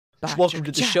Welcome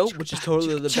to the show, which is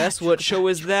totally the best. What show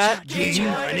is that?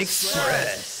 Gameline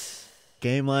Express.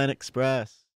 Gameline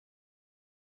Express.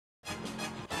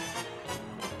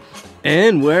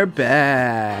 And we're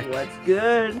back. What's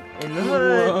good in the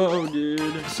hood? Whoa,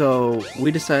 dude. So,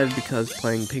 we decided because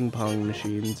playing pinball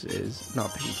machines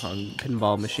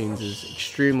is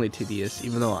extremely tedious,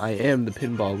 even though I am the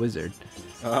pinball wizard.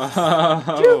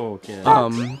 Oh, okay.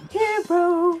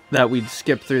 That we'd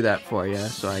skip through that for you,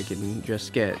 so I can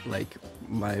just get, like,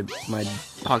 my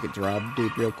pockets robbed,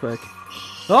 dude, real quick.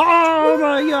 Oh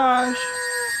my gosh!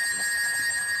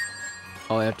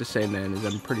 All I have to say, man, is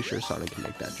I'm pretty sure Sonic can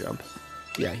make that jump.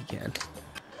 Yeah, he can.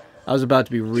 I was about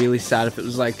to be really sad if it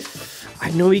was like,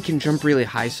 I know he can jump really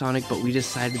high, Sonic, but we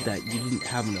decided that you didn't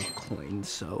have enough coins,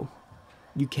 so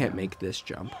you can't make this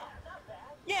jump.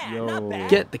 Yo.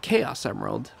 Get the Chaos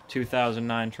Emerald.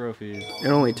 2009 trophies. It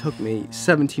only took me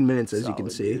 17 minutes, as you can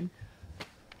see. Dude.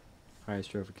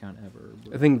 Highest trophy count ever.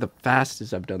 I think the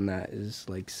fastest I've done that is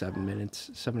like 7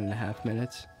 minutes, 7.5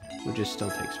 minutes, which just still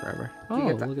takes forever. Oh,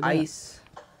 you got the ice.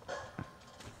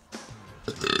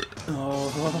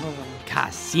 Oh,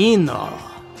 casino.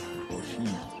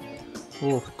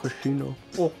 Oh, casino.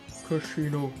 Oh,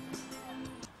 casino.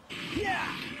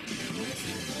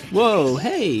 Whoa,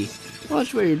 hey,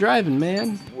 watch where you're driving,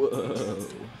 man. Whoa.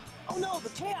 Oh no, the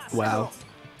chaos. Wow.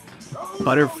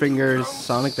 Butterfinger's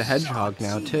Sonic the Hedgehog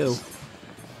now, too.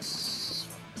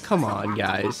 Come on,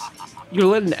 guys. You're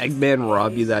letting Eggman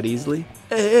rob you that easily?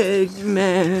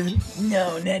 Eggman.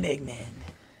 No, not Eggman.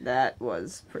 That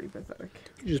was pretty pathetic.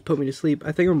 You just put me to sleep.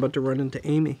 I think I'm about to run into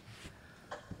Amy.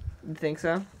 You think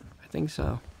so? I think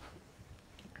so.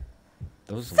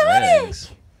 Those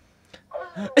legs.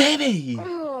 Amy!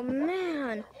 Oh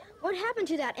man, what happened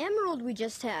to that emerald we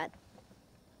just had?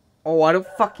 Oh, I don't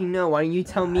fucking know. Why don't you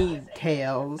tell me,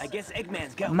 Tails? I guess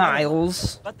Eggman's got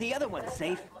Miles. one, but the other one's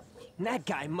safe. And that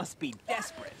guy must be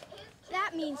desperate.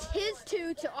 That means his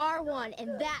 2 to our 1,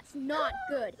 and that's not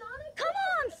good. Come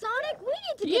on, Sonic, we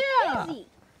need to get busy.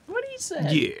 What do you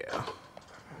say? Yeah.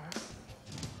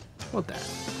 What that?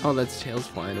 Oh, that's Tails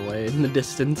flying away in the I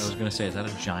distance. was gonna say, is that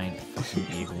a giant fucking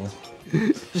eagle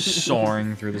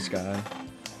soaring through the sky?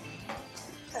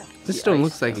 This stone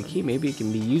looks like a key. Maybe it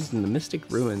can be used in the Mystic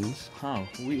Ruins. Huh,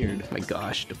 weird. My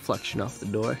gosh, deflection off the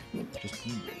door. Just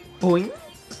Boing.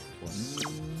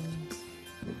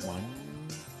 one.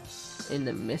 In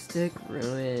the Mystic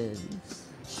Ruins.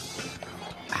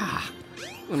 Ah.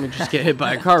 Let me just get hit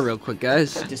by a car real quick,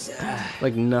 guys. Just,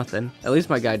 Like nothing. At least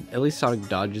Sonic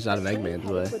dodges out of Eggman's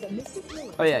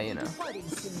way. oh yeah, you know.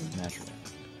 Naturally.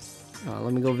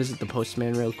 Let me go visit the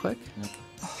postman real quick. Yep.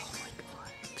 Oh my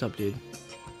god. What's up, dude?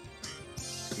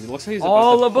 He looks like he's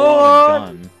All about to pull out a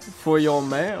aboard! gun. For your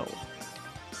mail.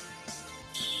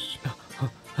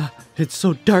 It's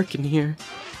so dark in here.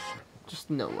 Just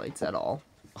no lights at all.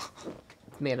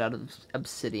 It's made out of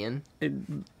obsidian.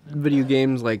 Video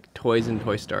games like toys and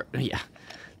Toy Story. Yeah.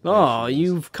 Oh,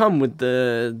 you've come with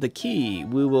the key.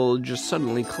 We will just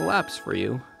suddenly collapse for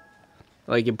you.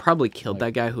 Like, it probably killed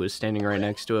that guy who was standing right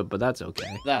next to it, but that's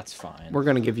okay. That's fine. We're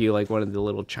gonna give you, like, one of the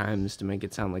little chimes to make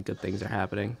it sound like good things are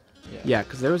happening. Yeah,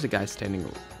 because there was a guy standing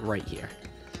right here.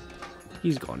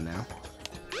 He's gone now.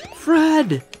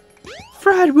 Fred!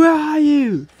 Fred, where are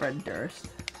you? Fred Durst.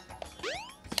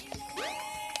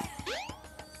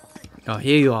 Oh,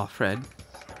 here you are, Fred.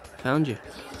 Found you.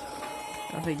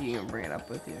 I don't think you can bring it up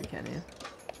with you, can you?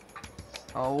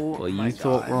 Oh, Well, my you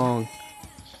thought God. wrong.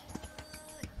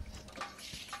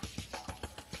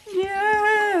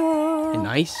 Yeah. An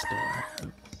ice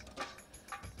door.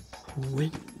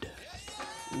 Wind.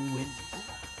 Wind.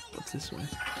 What's this way?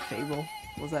 Fable.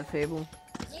 Was that Fable?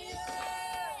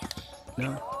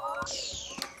 No.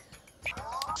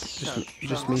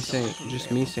 Just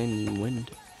me saying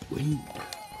wind. Wind.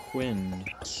 Quinn.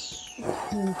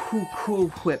 Cool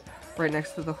whip. Right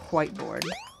next to the whiteboard.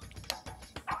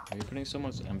 Are you putting so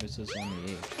much emphasis on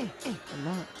the H? I'm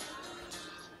not.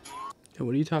 Hey,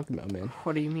 what are you talking about, man?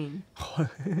 What do you mean?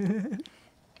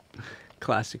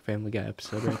 Classic Family Guy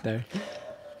episode right there.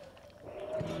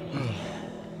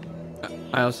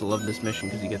 I also love this mission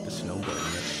because you get the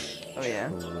snowboard. Oh yeah.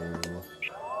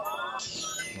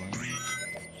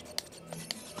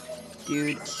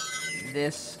 Dude,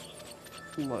 this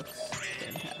looks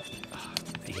fantastic.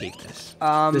 I hate this.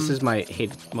 This This is my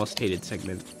most hated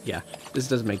segment. Yeah, this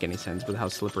doesn't make any sense with how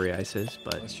slippery ice is,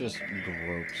 but Let's just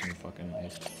grope some fucking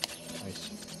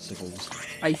icicles.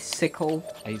 icicle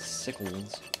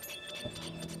Icicles.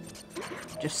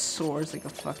 just soars like a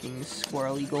fucking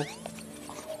squirrel eagle.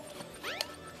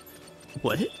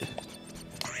 what?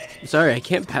 Sorry, I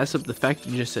can't pass up the fact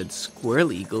you just said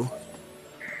squirrel eagle.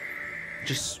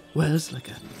 just swells like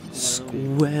a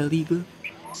swell eagle.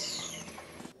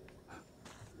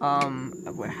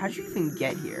 How'd you even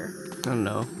get here? I don't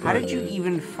know. How did you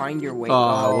even find your way?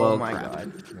 Oh, well, my crap.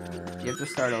 god. Do you have to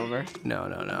start over?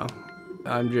 No.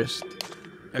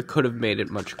 I could have made it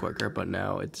much quicker, but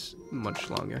now it's much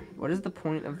longer What is the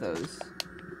point of those?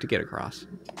 to get across.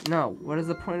 No, what is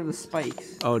the point of the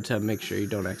spikes? Oh, to make sure you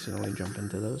don't accidentally jump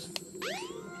into those.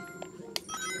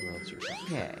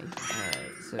 Okay,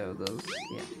 alright, so those,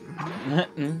 yeah.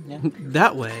 Yeah.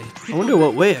 That way? I wonder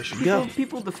what way I should go.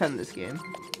 People defend this game.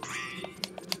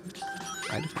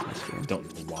 I defend this game. Don't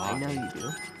I know lie. you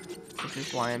do. Which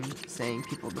is why I'm saying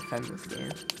people defend this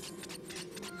game.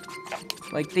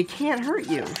 Like, they can't hurt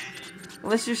you.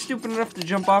 Unless you're stupid enough to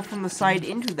jump off from the side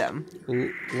into them.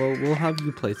 We'll have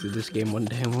you play through this game one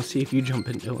day and we'll see if you jump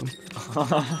into them.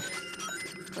 I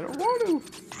don't want to.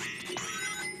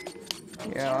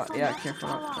 Yeah, careful.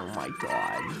 Oh my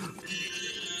god.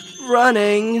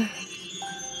 Running!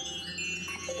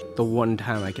 The one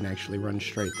time I can actually run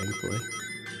straight, thankfully.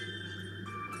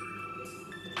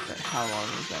 But how long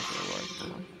is that gonna work for?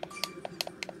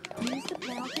 Use the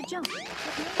pedal to jump.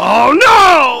 Oh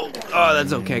no! Oh,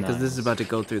 that's okay, because this is about to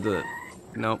go through the...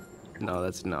 Nope. No,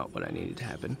 that's not what I needed to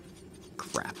happen.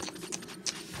 Crap.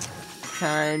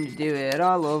 Time to do it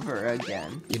all over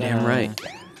again. You're damn right.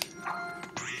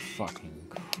 Fucking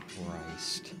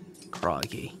Christ.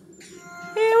 Croggy.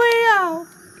 Here we are,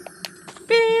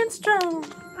 being strong.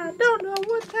 I don't know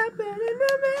what's happening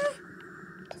to me.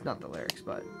 It's not the lyrics,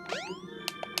 but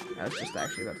I was just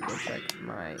actually about to go check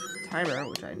my timer,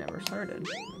 which I never started.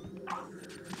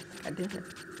 I didn't.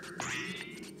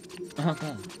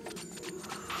 Okay.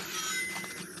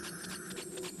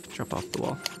 Jump off the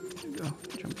wall. There you go.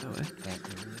 Jump that way.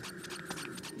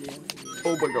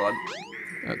 Oh my god.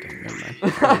 Okay, never mind. Go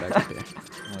back up here.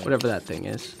 Whatever that thing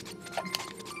is.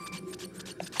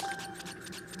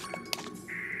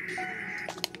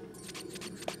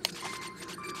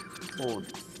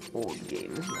 Old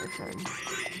games, my friend.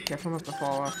 Careful not to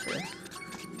fall off this.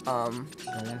 Don't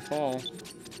want to fall. See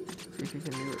if you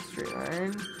can do a straight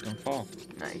line. Don't fall.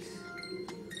 Nice.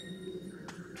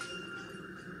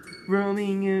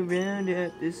 Roaming around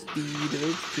at the speed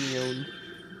of sound.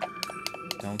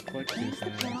 Don't click too Use the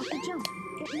pedal fast. to jump.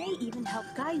 It may even help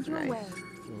guide your Nice. way. Okay.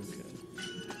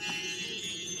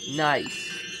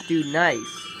 Nice. Dude,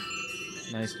 nice.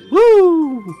 Nice. Dude.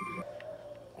 Woo!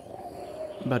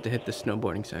 I'm about to hit the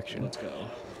snowboarding section. Let's go.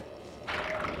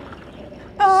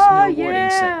 Oh, Snowboarding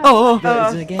set. Oh!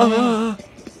 That's a game. Oh,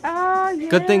 yeah.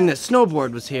 Good thing that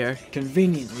snowboard was here.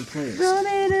 Conveniently placed.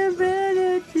 Running around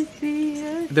at the speed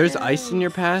of There's sound. ice in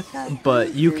your path,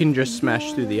 but you can just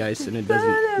smash through the ice and it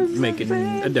doesn't make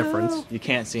a difference. You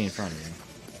can't see in front of you.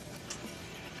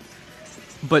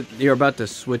 But you're about to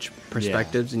switch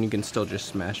perspectives and you can still just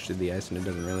smash through the ice and it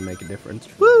doesn't really make a difference.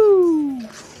 Woo!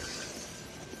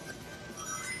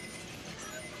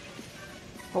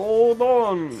 Hold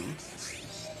on.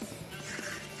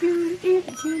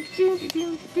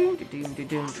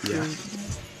 Yeah.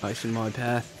 Ice in my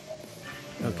path.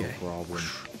 Okay. No problem.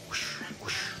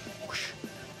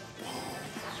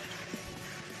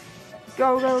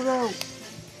 Go, go, go.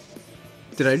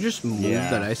 Did I just move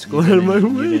that you icicle out of my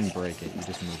didn't- way? You didn't break it. You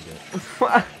just moved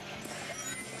it.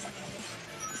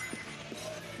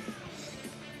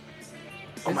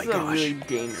 Oh my This is a gosh. really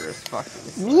dangerous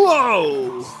fucking.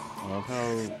 Whoa! I love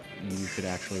how you could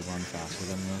actually run faster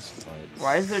than this, but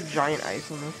Why is there giant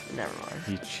ice on this? Never mind.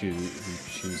 he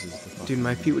chooses the fucking... Dude,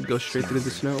 my feet would go straight through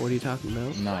the snow. What are you talking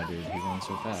about? Nah, dude, he runs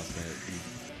so fast that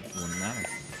it wouldn't matter.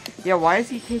 Yeah, why is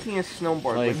he taking a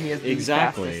snowboard Like, when he has the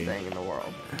exactly. fastest thing in the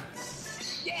world?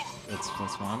 That's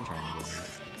what I'm trying to do.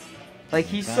 Like,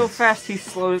 he's so fast he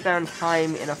slows down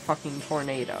time in a fucking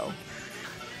tornado.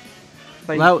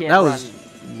 But That, he that can't was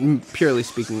run. purely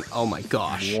speaking. Oh my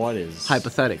gosh. What is...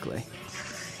 Hypothetically.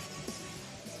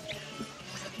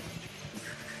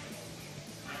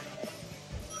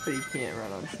 But he can't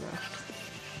run on snow.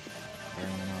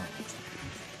 Apparently not.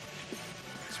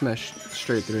 Smash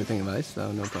straight through a thing of ice,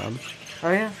 though. No problem.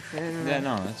 Oh yeah? Yeah,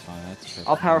 no, that's fine. That's perfect.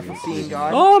 All powerful seeing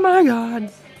God. Oh my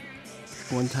god!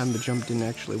 One time the jump didn't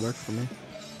actually work for me.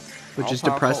 Which All is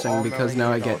powerful, depressing all because knowing,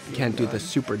 now I and all seeing can't do the God.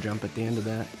 super jump at the end of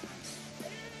that.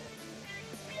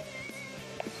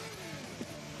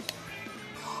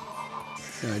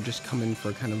 No, I just come in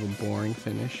for kind of a boring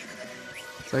finish.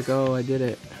 It's like, oh, I did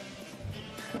it.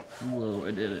 Whoa,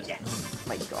 I did it.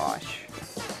 My gosh.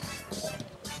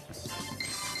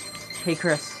 Hey,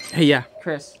 Chris. Hey, yeah.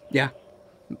 Chris. Yeah.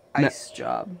 Ice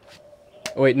job.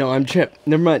 Oh, wait, no, I'm Chip.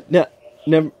 Never mind. No,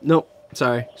 never. Nope.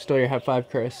 Sorry. Stole your high five,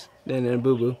 Chris. Then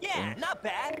boo boo. Yeah, not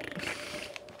bad.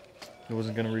 It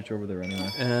wasn't gonna reach over there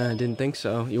anyway. I didn't think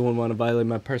so. You wouldn't want to violate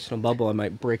my personal bubble. I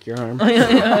might break your arm.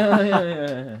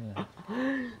 Yeah.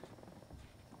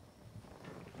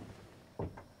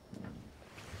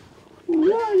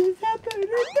 What is happening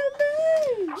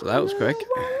to me? So that was quick.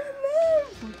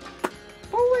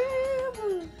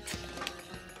 Forever.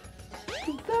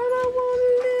 I wanna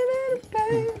live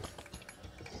in pain.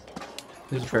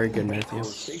 This is very good, Matthew.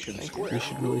 You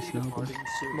should release an album.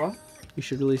 What? You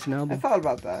should release an I album. thought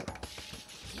about that,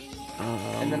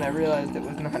 and then I realized it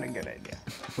was not a good idea.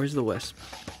 Where's the Wisp?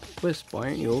 Wisp, why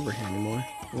aren't you over here anymore?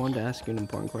 I wanted to ask you an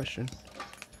important question.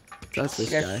 That's this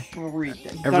That guy.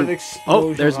 freaking- Every- that Oh,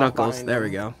 explosion there's right Knuckles. behind There we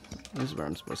him. go. This is where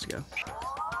I'm supposed to go.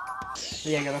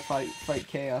 Yeah, I gotta fight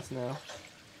Chaos now.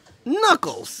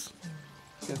 Knuckles!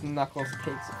 Because Knuckles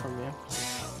takes it from you.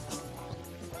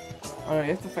 Oh no, you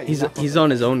have to fight He's Knuckles. on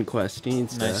his own quest. He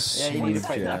needs Nice. Yeah, you need to smooth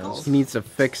fight jazz. Knuckles. he needs to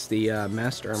fix the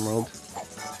Master Emerald.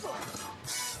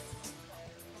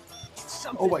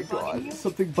 Oh my god,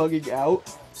 something bugging out.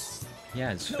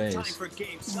 Yeah, his No time face. for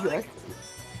games, Sonic. Exactly.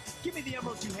 Give me the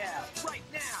emerald you have right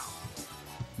now.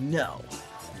 No.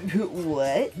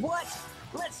 What? What?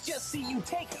 Let's just see you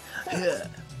take it.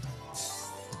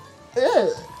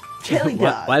 Chili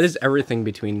Why does everything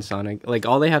between Sonic, like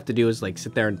all they have to do is like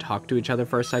sit there and talk to each other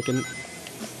for a second,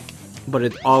 but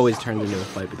it always turns into a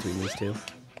fight between these two.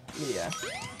 Yeah.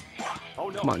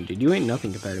 Come on, dude, you ain't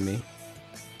nothing compared to me.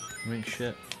 I mean,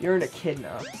 shit. You're an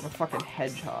echidna. I'm a fucking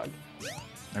hedgehog.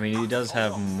 I mean, he does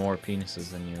have more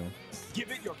penises than you. Give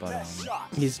it your But, best shot.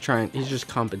 He's just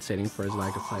compensating for his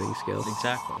lack of fighting skills.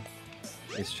 Exactly.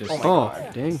 It's just. Oh my Oh,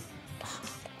 God. dang.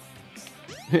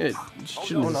 It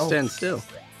shouldn't Oh, no. stand still.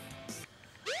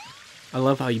 I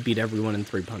love how you beat everyone in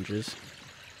 3 punches.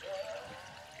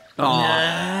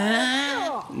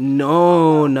 Oh.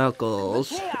 No, Knuckles.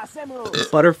 Chaos Emerald.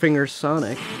 Butterfinger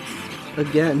Sonic.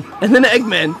 Again. And then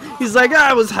Eggman. He's like,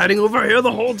 I was hiding over here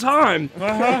the whole time.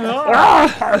 I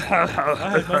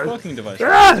had my cloaking device.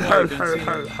 That's why I didn't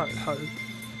see him.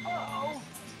 Oh.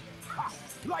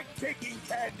 Like taking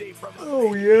candy from a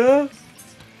Oh yeah?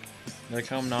 Like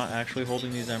how I'm not actually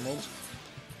holding these emeralds.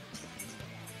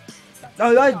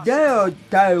 Oh, that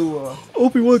down.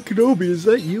 Obi-Wan Kenobi, is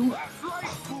that you? right,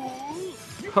 fool.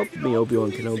 You Help me,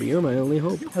 Obi-Wan Kenobi. You're my only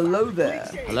hope. Hello there.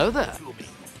 Hello there.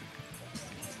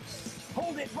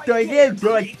 hold it right Do I there, get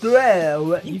right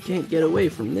there? You can't get away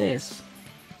from this.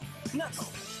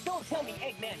 Knuckles, don't tell me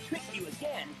Eggman tricked you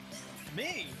again.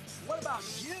 Me? What about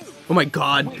you? Oh my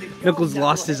god. Knuckles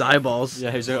lost his eyeballs.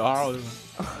 Yeah, he's like, oh.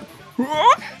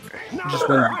 Just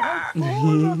went,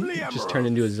 just turned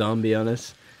into a zombie on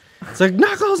us. It's like,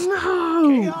 Knuckles,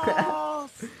 no!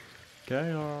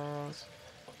 Chaos.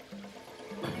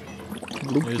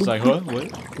 He's like, huh?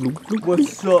 What?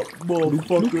 What's up,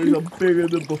 motherfuckers? I'm bigger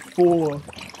than before.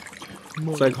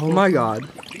 It's like, oh my god.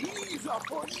 These are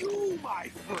for you, my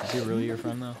friend. Is he really your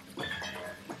friend though?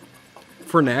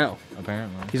 For now.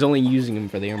 Apparently. He's only using them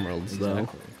for the emeralds,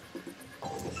 Exactly.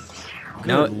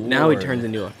 though. Now he Lord. turns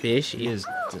into a fish. He is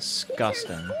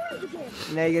disgusting.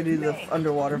 Now you gotta do the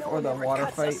underwater or the water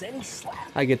fight.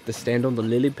 I get to stand on the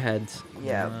lily pads.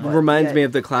 Yeah. It but reminds yeah, me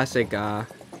of the classic,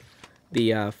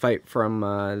 the fight from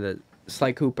the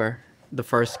Sly Cooper, the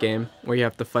first game, where you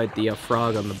have to fight the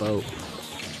frog on the boat.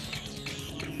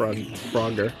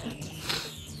 Frogger.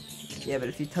 Yeah, but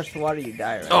if you touch the water, you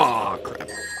die, right? Oh, crap.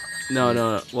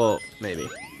 No. Well, maybe.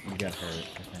 You got hurt,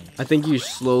 I think. I think you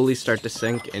slowly start to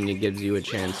sink, and it gives you a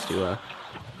chance to,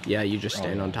 yeah, you just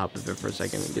stand on top of it for a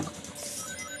second. And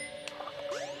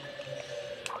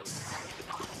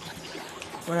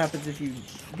What happens if you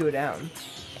go down?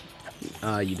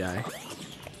 you die.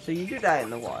 So you do die in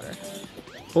the water.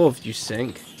 Well, if you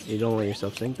sink, you don't let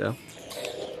yourself sink, though.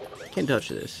 Can't touch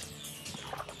this.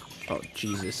 Oh,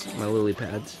 Jesus. My lily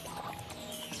pads.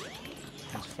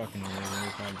 That's fucking really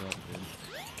bad,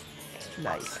 dude.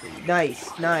 Nice, dude.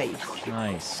 Nice.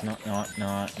 Nice. Not Not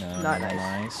nice.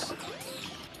 nice.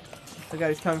 Look out,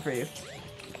 he's coming for you.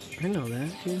 I know that,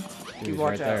 dude. Dude, You he's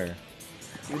watch right out. there.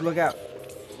 Dude, look out.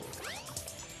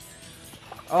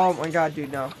 Oh my god,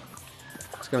 dude, no.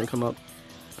 It's gonna come up.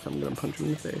 I'm gonna punch him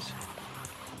in the face.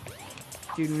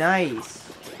 Dude, nice.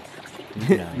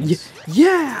 Nice.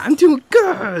 Yeah, I'm doing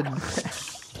good.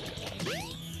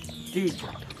 Dude.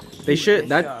 They should. Nice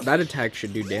That job. that attack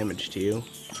should do damage to you.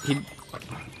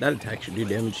 That attack should do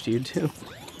damage to you too.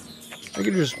 I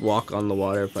could just walk on the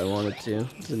water if I wanted to.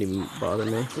 Doesn't even bother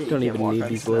me. You Don't can't even walk need on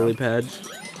these snow. lily pads.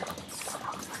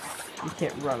 You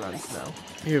can't run on snow.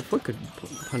 Your foot could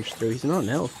punch through. He's not an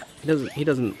elf. He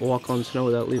doesn't walk on snow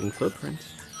without leaving footprints.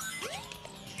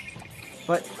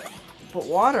 But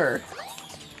water.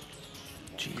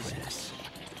 Jesus.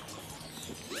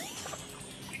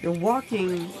 You're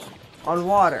walking on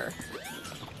water.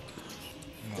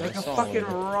 I Like a saw fucking it.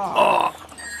 rock.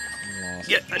 Lost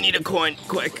Yeah, I need a coin,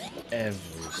 quick.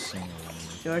 every single one.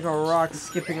 You're like a rock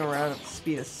skipping around at the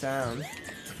speed of sound.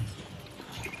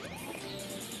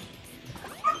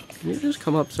 Can you just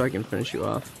come up so I can finish you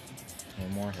off?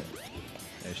 One more hit.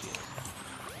 There she is.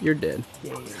 You're dead.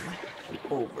 Game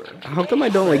over. How come I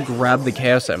don't like grab the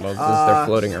chaos emeralds as they're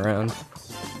floating around?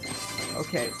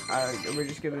 Okay, we're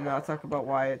just gonna not talk about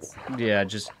why it's... Yeah,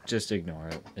 just ignore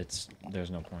it. There's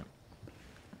no point.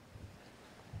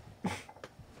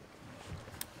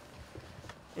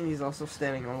 And he's also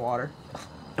standing on water.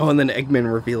 Oh, and then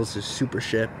Eggman reveals his super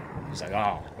ship. He's like,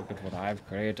 oh, look at what I've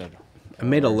created. I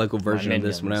made a Or Lego my version of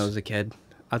this when I minions. was a kid.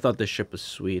 I thought this ship was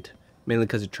sweet, mainly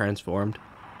because it transformed.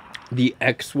 The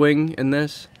X-Wing in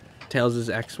this, Tails'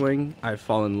 X-Wing, I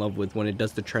fall in love with when it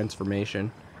does the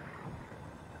transformation.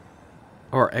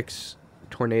 Or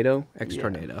X-Tornado?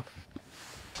 X-Tornado.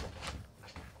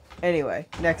 Anyway,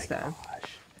 next time.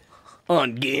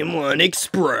 On Gameline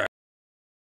Express.